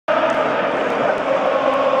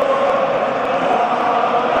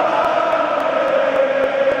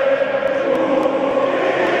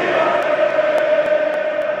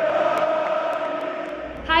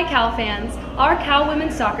fans, our Cal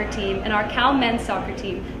women's soccer team and our Cal men's soccer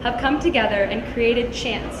team have come together and created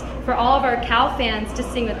chants for all of our Cal fans to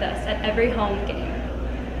sing with us at every home game.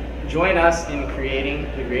 Join us in creating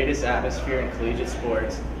the greatest atmosphere in collegiate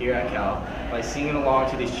sports here at Cal by singing along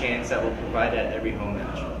to these chants that we'll provide at every home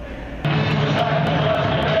match.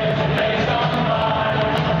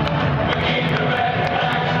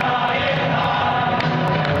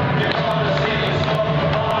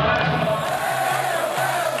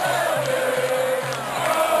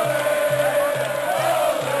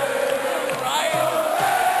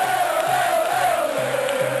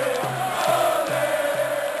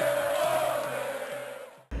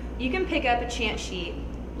 You can pick up a chant sheet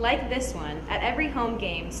like this one at every home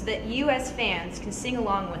game so that you as fans can sing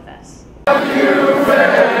along with us. 15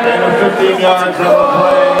 yards of the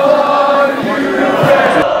play.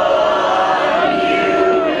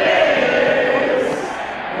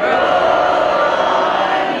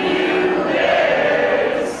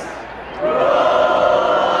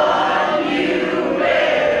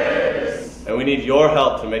 And we need your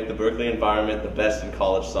help to make the Berkeley environment the best in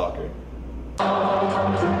college soccer.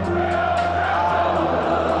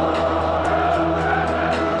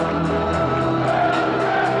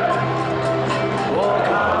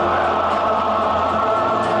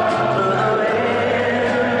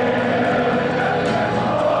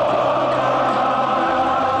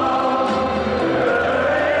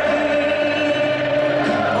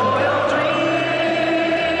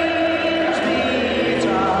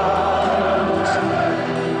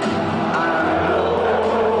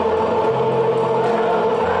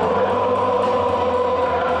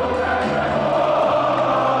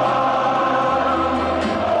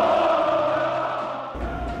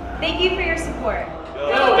 Thank you for your support.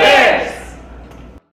 Go!